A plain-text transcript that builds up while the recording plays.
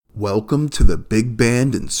Welcome to the Big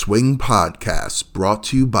Band and Swing Podcast, brought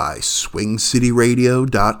to you by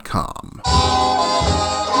SwingCityRadio.com.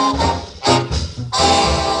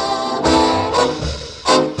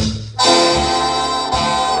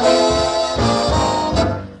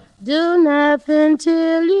 Do nothing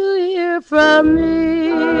till you hear from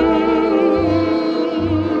me.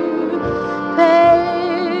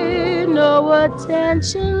 Pay no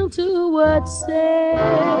attention to what's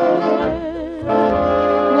said.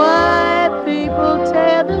 Why people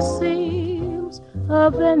tear the seams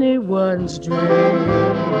of anyone's dream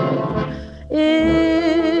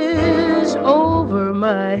is over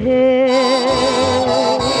my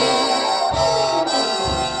head.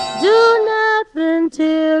 Do nothing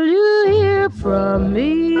till you hear from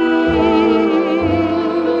me.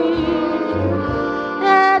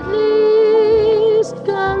 At least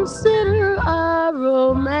consider our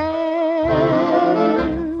romance.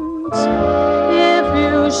 If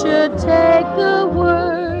you should take the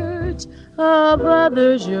words of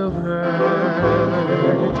others you've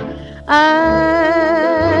heard,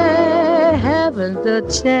 I haven't the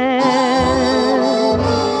chance.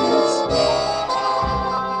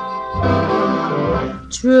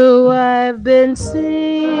 True, I've been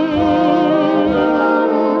seen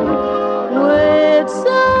with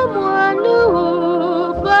someone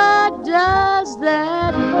new, but does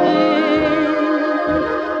that mean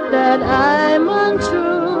that I'm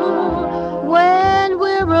untrue when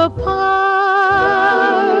we're apart?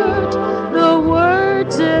 The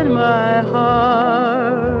words in my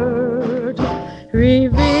heart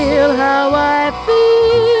reveal how I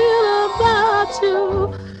feel about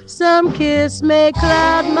you. Some kiss may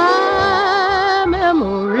cloud my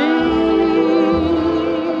memory,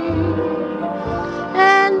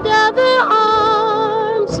 and other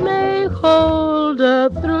arms may hold a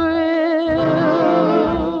thrill.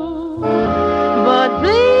 But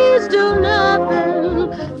please do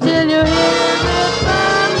nothing till you hear it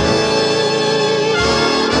from me,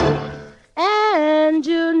 and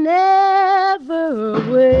you never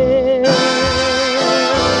will.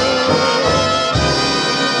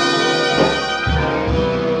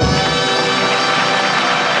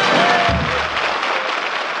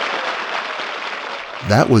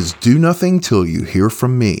 That was Do Nothing Till You Hear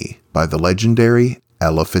From Me by the legendary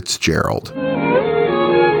Ella Fitzgerald.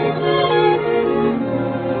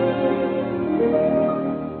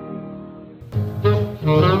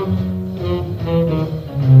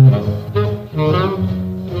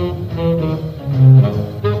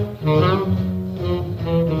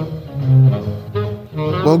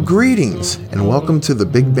 Well, greetings and welcome to the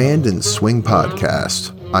Big Band and Swing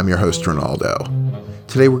Podcast. I'm your host, Ronaldo.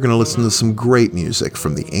 Today we're going to listen to some great music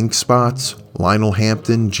from the Ink Spots, Lionel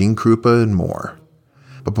Hampton, Gene Krupa, and more.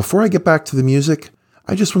 But before I get back to the music,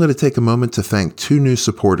 I just wanted to take a moment to thank two new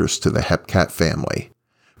supporters to the Hepcat family.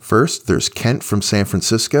 First, there's Kent from San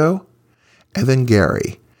Francisco, and then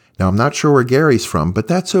Gary. Now, I'm not sure where Gary's from, but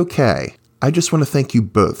that's okay. I just want to thank you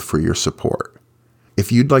both for your support.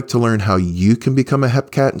 If you'd like to learn how you can become a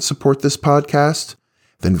Hepcat and support this podcast,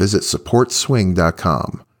 then visit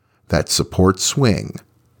supportswing.com. That's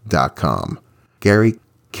supportswing.com. Gary,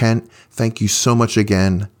 Kent, thank you so much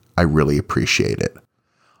again. I really appreciate it.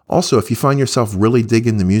 Also, if you find yourself really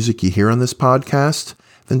digging the music you hear on this podcast,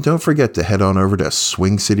 then don't forget to head on over to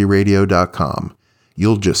swingcityradio.com.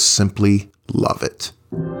 You'll just simply love it.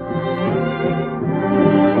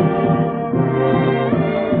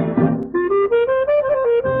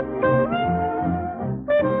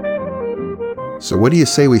 So what do you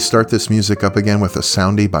say we start this music up again with a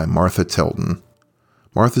soundie by Martha Tilton?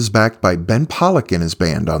 Martha's backed by Ben Pollock and his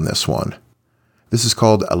band on this one. This is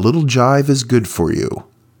called A Little Jive is Good For You.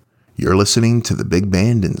 You're listening to the Big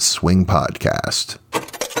Band and Swing Podcast.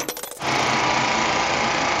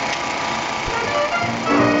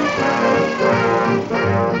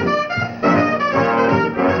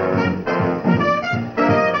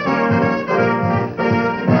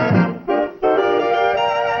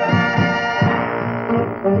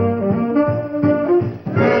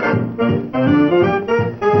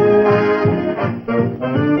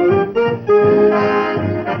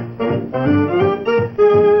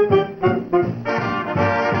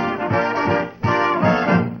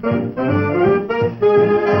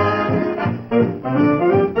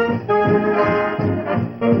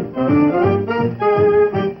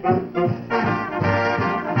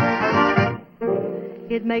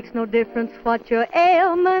 It makes no difference what your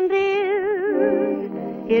ailment is.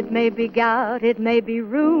 It may be gout, it may be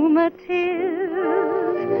rheumatism.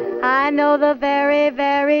 I know the very,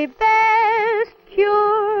 very best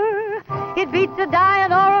cure It beats a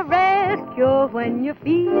diet or a rest cure when your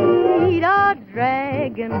feet are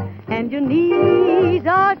dragging and your knees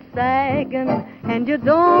are sagging and you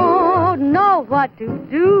don't know what to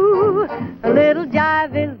do. A little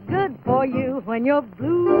jive is good for you when your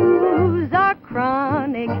blues are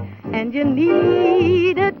chronic and you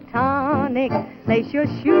need a tonic. Lace your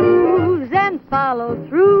shoes and follow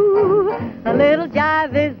through. A little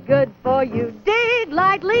jive is good for you. Dig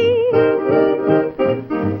lightly,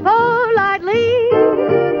 pull lightly,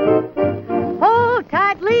 hold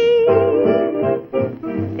tightly.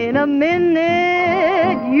 In a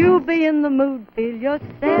minute you'll be in the mood. Feel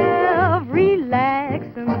yourself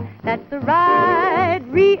relaxing. That's the right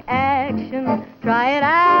reaction. Try it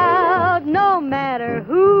out no matter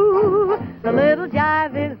who. A little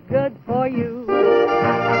jive is good for you.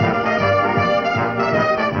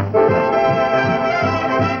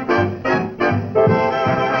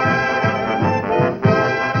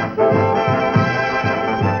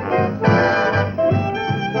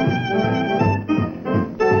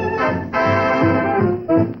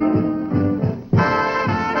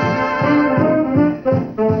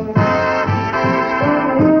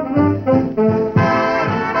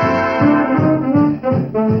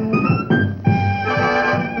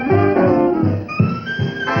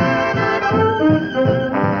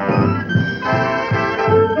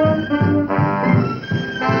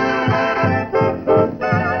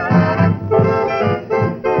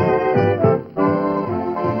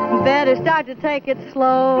 Start to take it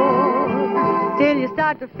slow till you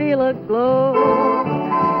start to feel a glow.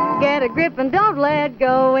 Get a grip and don't let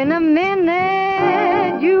go. In a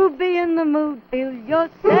minute you'll be in the mood. Feel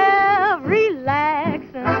yourself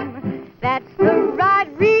relaxing. That's the right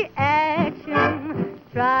reaction.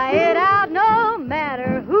 Try it out no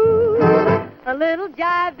matter who. A little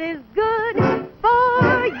jive is good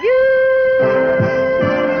for you.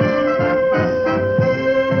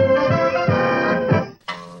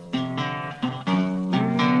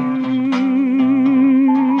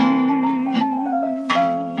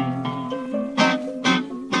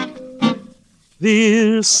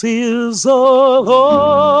 This is a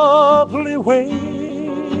lovely way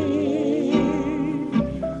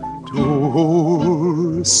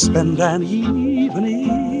to spend an evening.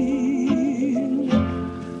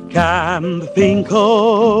 Can't think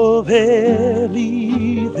of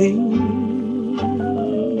anything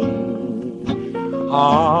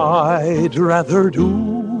I'd rather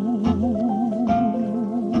do.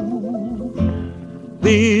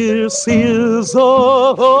 This is a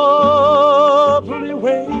lovely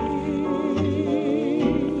way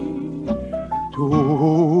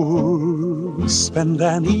to spend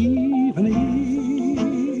an evening.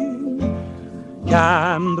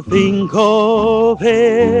 Can't think of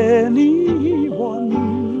anyone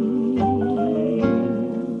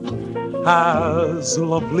as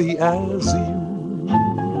lovely as you.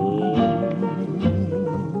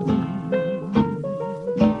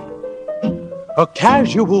 A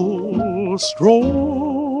casual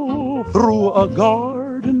stroll through a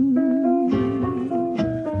garden,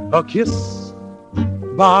 a kiss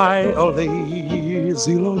by a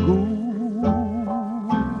lazy lagoon,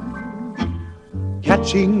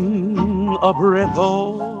 catching a breath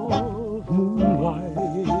of moonlight,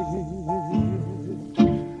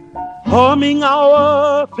 humming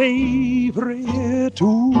our favorite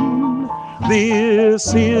tune.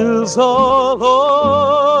 This is a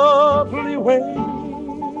lovely way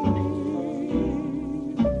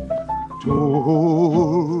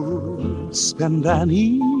to spend an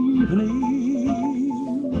evening.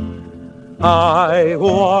 I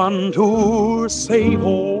want to save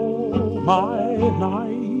all my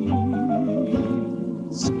nights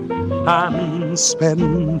and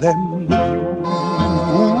spend them with you.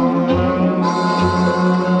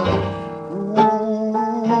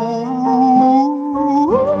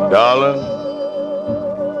 Darling,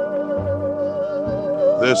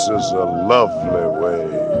 this is a lovely way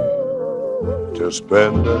to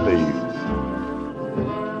spend an evening.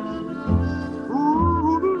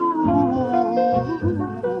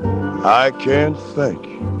 I can't think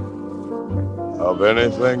of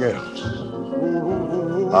anything else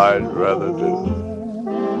I'd rather do.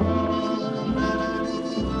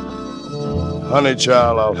 Honey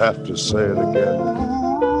child, I'll have to say it again.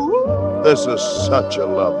 This is such a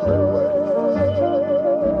lovely way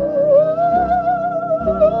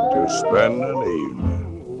to spend an evening.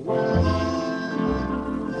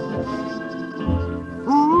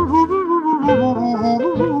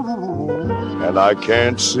 And I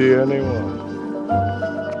can't see anyone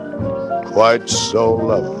quite so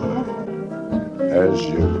lovely as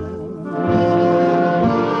you.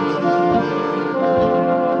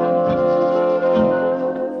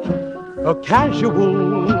 A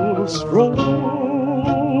casual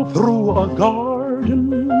stroll through a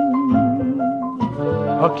garden,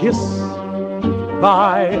 a kiss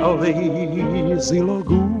by a lazy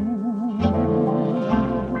lagoon,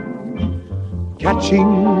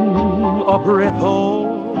 catching a breath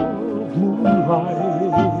of moonlight,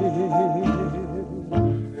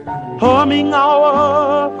 humming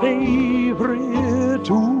our favorite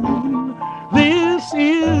tune. This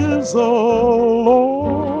is a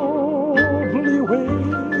lovely way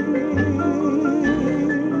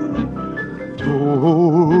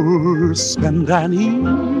to spend an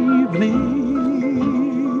evening.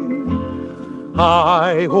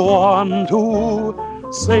 I want to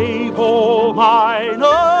save all my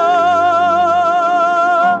nights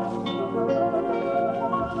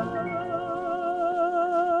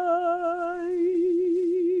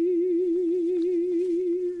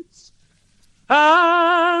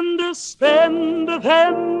and spend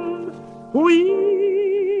them with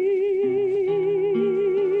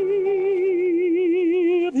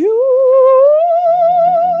you.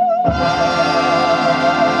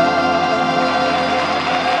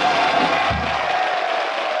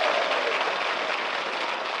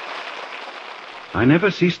 I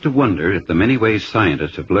never cease to wonder at the many ways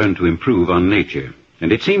scientists have learned to improve on nature.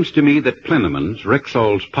 And it seems to me that Plenamons,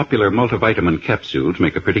 Rexall's popular multivitamin capsules,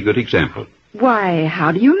 make a pretty good example. Why,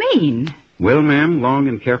 how do you mean? Well, ma'am, long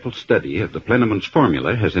and careful study of the Plenamons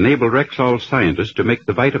formula has enabled Rexall's scientists to make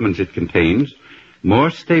the vitamins it contains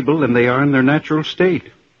more stable than they are in their natural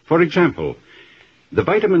state. For example, the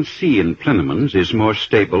vitamin C in Plenamons is more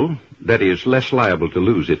stable, that is, less liable to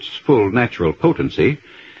lose its full natural potency,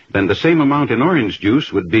 than the same amount in orange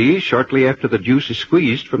juice would be shortly after the juice is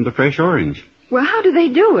squeezed from the fresh orange. Well, how do they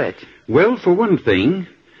do it? Well, for one thing,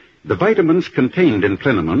 the vitamins contained in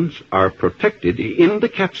Plenamons are protected in the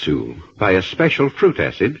capsule by a special fruit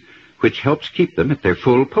acid, which helps keep them at their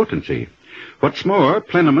full potency. What's more,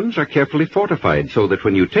 Plenamons are carefully fortified so that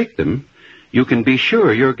when you take them, you can be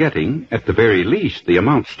sure you're getting, at the very least, the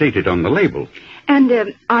amount stated on the label.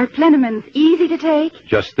 And are Plenamons easy to take?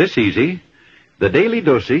 Just this easy. The daily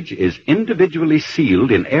dosage is individually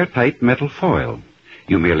sealed in airtight metal foil.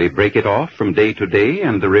 You merely break it off from day to day,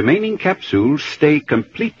 and the remaining capsules stay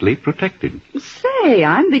completely protected. Say,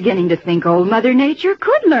 I'm beginning to think old Mother Nature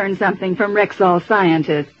could learn something from Rexall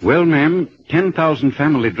scientists. Well, ma'am, 10,000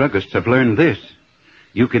 family druggists have learned this.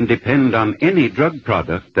 You can depend on any drug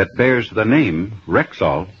product that bears the name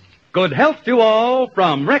Rexall. Good health to all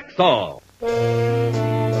from Rexall.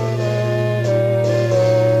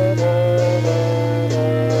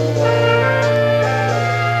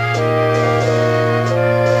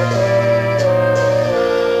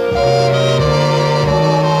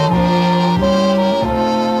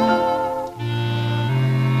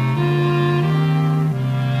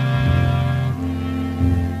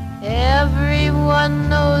 Everyone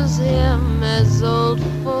knows him as old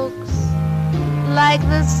folks. Like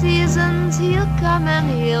the seasons, he'll come and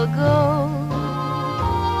he'll go.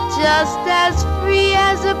 Just as free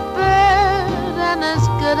as a bird and as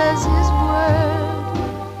good as his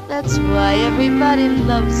word. That's why everybody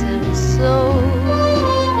loves him so.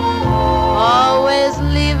 Always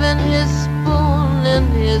leaving his spoon in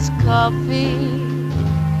his coffee.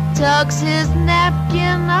 Tucks his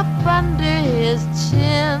napkin up under his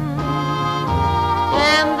chin.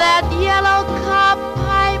 And that yellow cob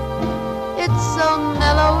pipe, it's so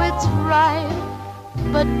mellow, it's ripe.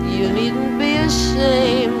 But you needn't be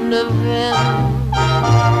ashamed of him.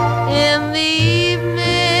 In the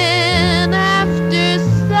evening after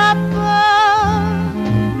supper,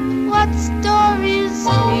 what stories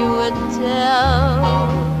he would tell.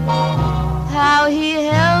 How he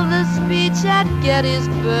held the speech at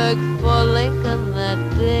Gettysburg for Lincoln that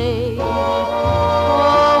day. Oh,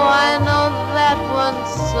 I know that one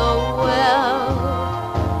so well.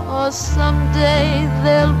 Or someday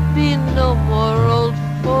there'll be no more old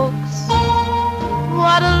folks.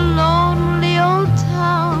 What a lonely old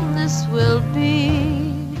town this will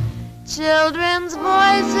be. Children's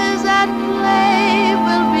voices at play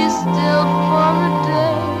will be stilled for a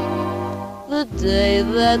day. The day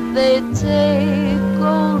that they take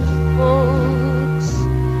old folks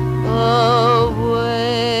away.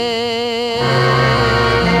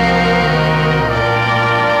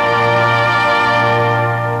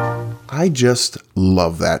 I just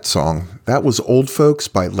love that song. That was Old Folks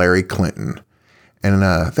by Larry Clinton. And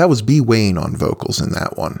that was B. Wayne on vocals in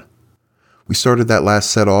that one. We started that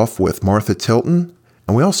last set off with Martha Tilton,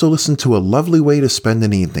 and we also listened to A Lovely Way to Spend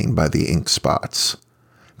an Evening by the Ink Spots.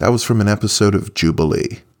 That was from an episode of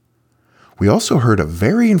Jubilee. We also heard a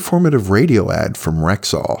very informative radio ad from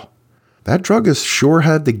Rexall. That druggist sure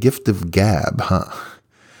had the gift of gab, huh?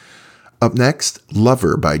 Up next,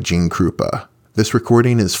 Lover by Gene Krupa. This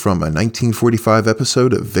recording is from a 1945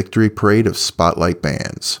 episode of Victory Parade of Spotlight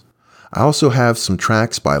Bands. I also have some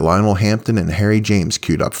tracks by Lionel Hampton and Harry James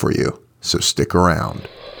queued up for you, so stick around.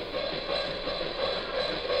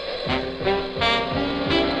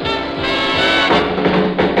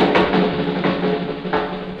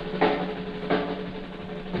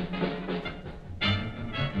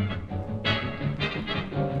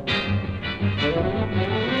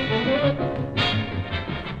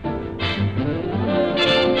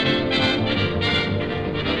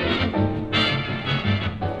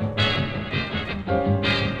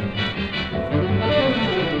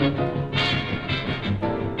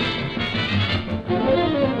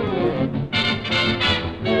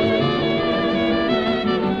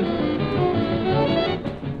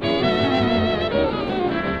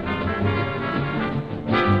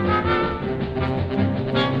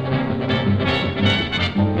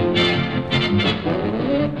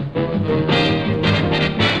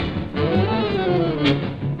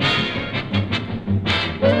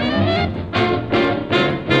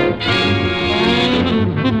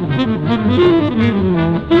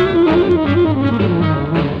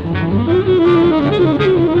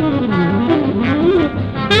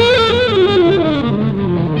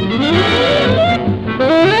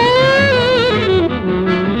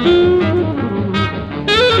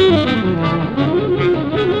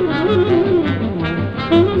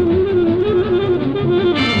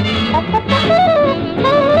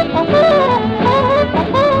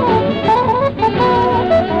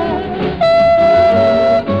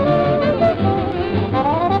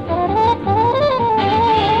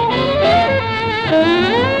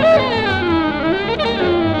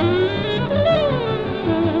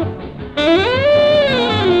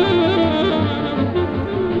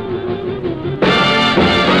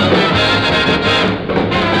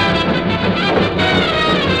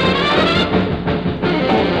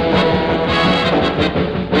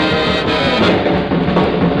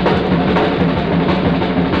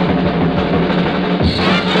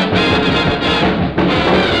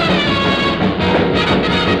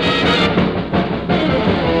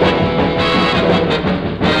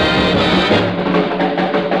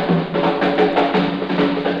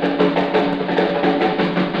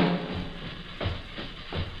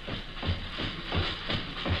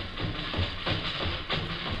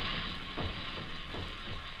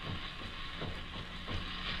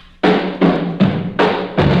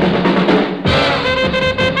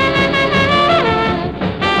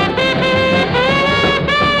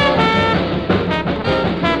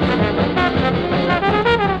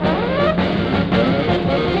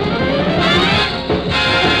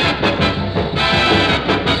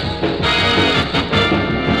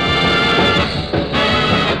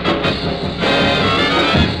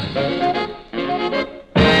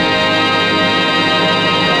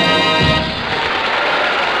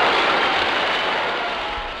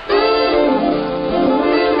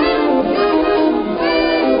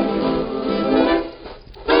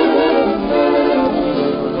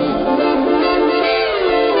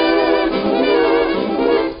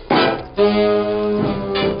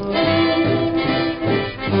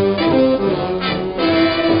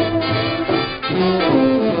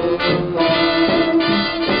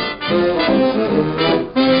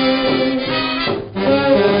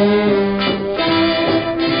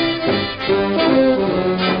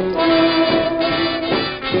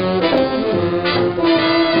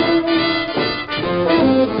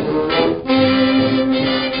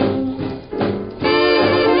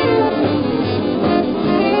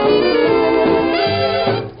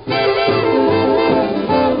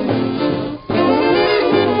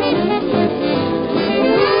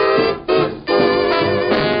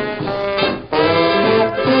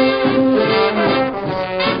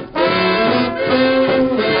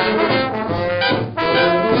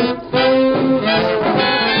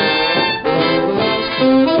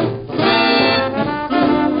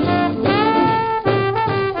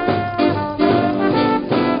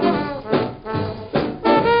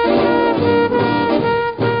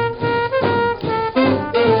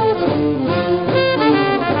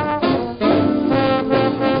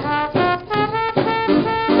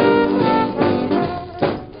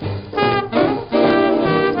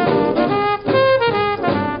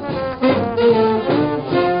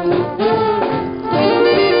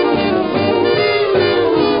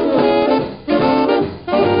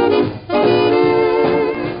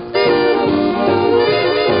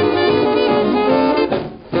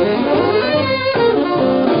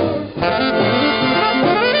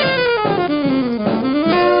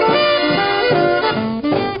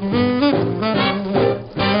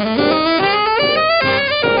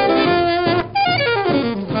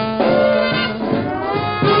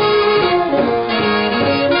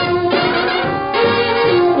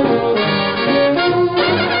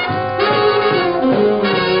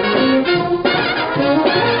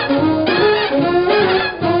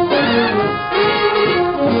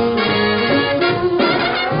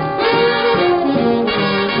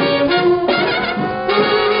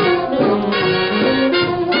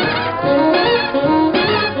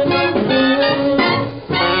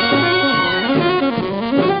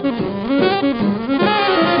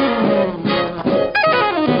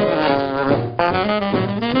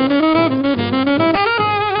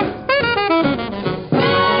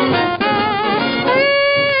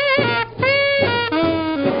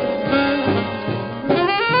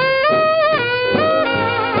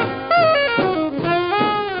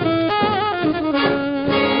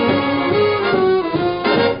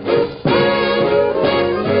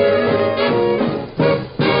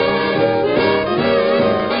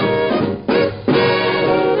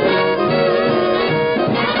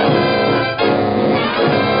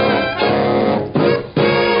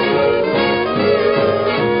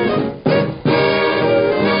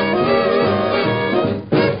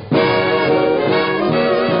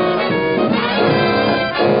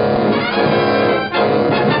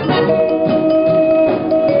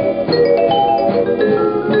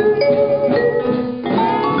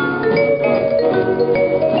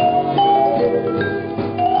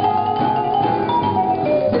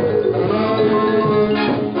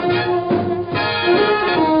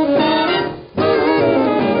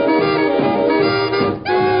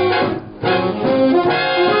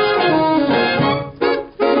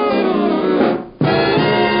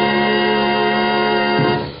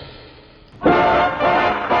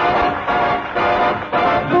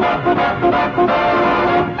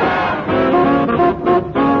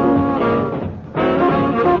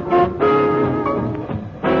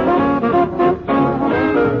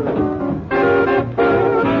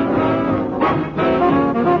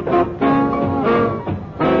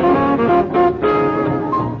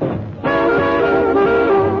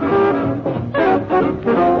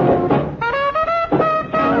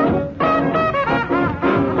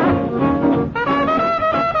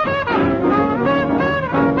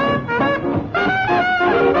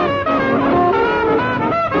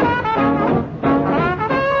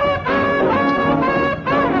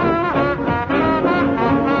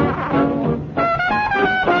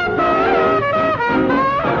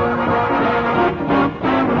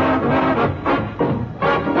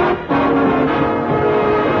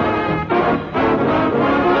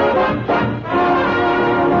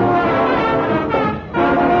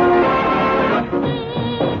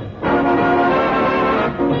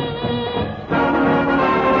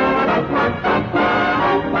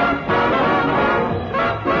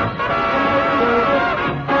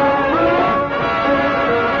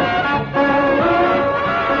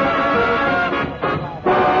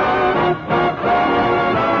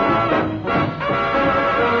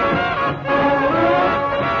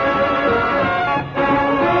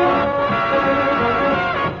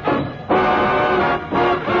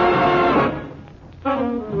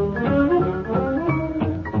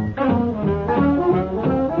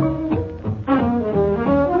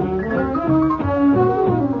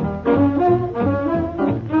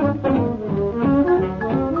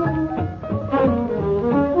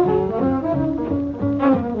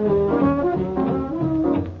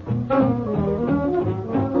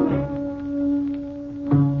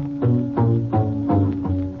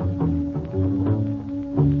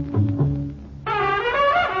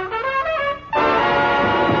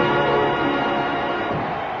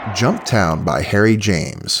 Jumptown by Harry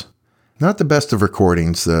James. Not the best of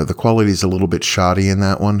recordings, the quality's a little bit shoddy in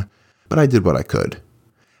that one, but I did what I could.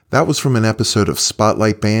 That was from an episode of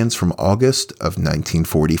Spotlight Bands from August of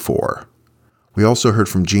 1944. We also heard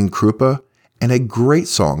from Gene Krupa, and a great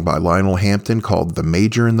song by Lionel Hampton called The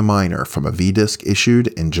Major and the Minor from a V-disc issued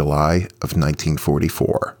in July of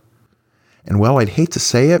 1944. And well, I'd hate to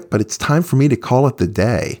say it, but it's time for me to call it the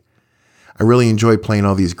day. I really enjoy playing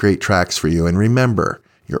all these great tracks for you, and remember,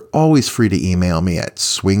 you're always free to email me at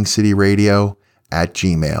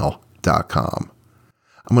swingcityradio@gmail.com.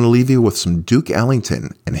 I'm going to leave you with some Duke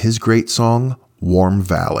Ellington and his great song, Warm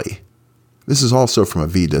Valley. This is also from a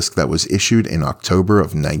V-disc that was issued in October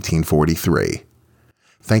of 1943.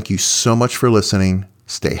 Thank you so much for listening.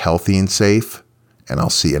 Stay healthy and safe, and I'll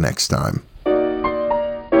see you next time.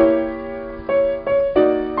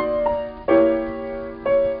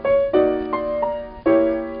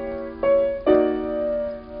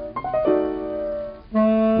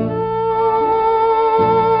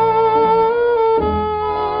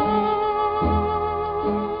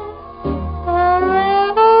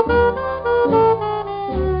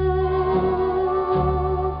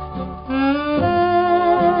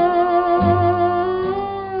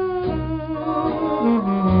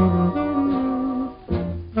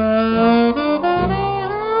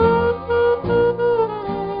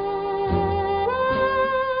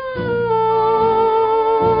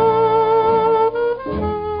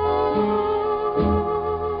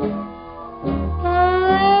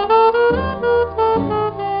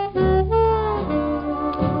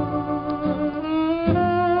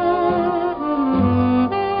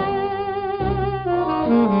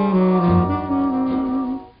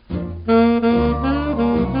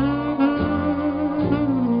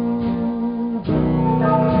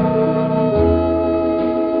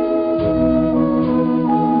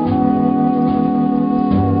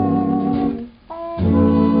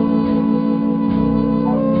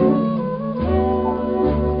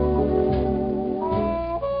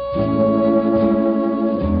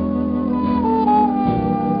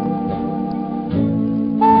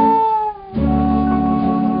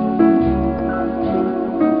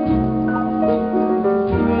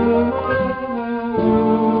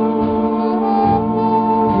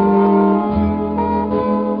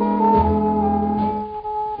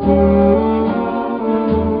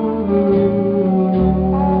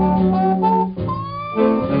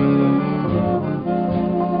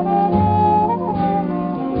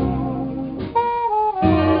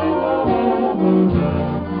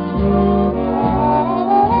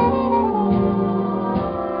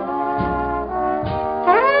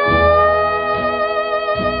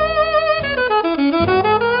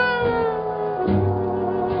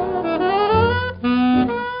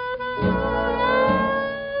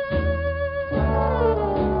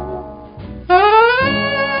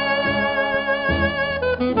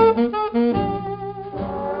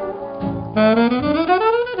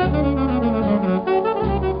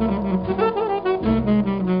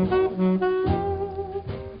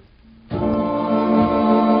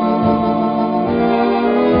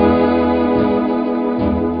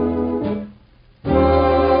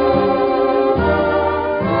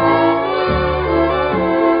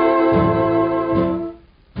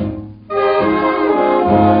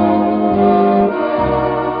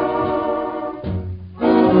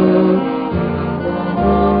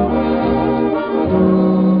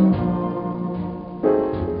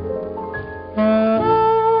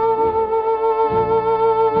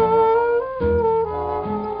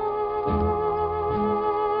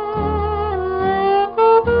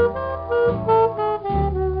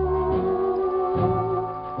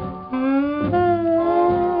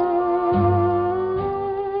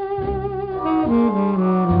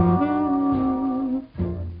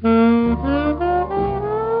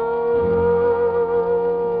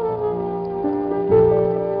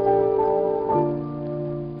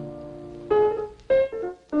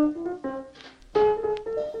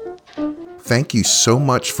 Thank you so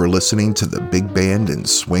much for listening to the Big Band and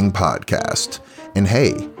Swing podcast. And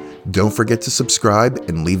hey, don't forget to subscribe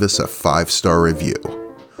and leave us a 5-star review.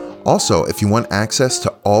 Also, if you want access to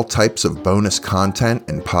all types of bonus content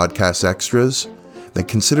and podcast extras, then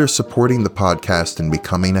consider supporting the podcast and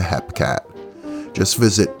becoming a Hepcat. Just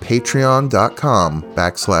visit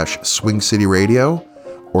patreon.com/SwingCityRadio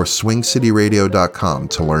or swingcityradio.com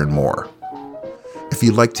to learn more. If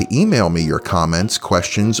you'd like to email me your comments,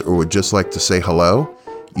 questions, or would just like to say hello,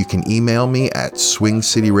 you can email me at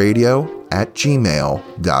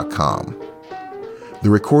swingcityradio@gmail.com. The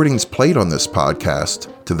recordings played on this podcast,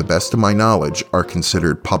 to the best of my knowledge, are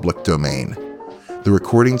considered public domain. The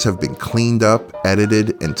recordings have been cleaned up,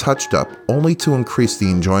 edited, and touched up only to increase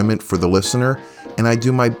the enjoyment for the listener, and I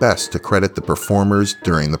do my best to credit the performers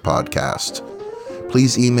during the podcast.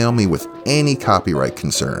 Please email me with any copyright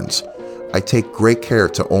concerns. I take great care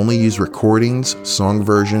to only use recordings, song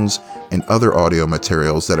versions, and other audio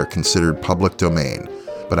materials that are considered public domain,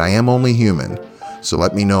 but I am only human, so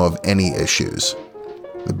let me know of any issues.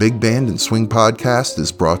 The Big Band and Swing Podcast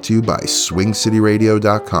is brought to you by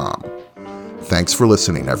SwingCityRadio.com. Thanks for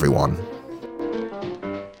listening, everyone.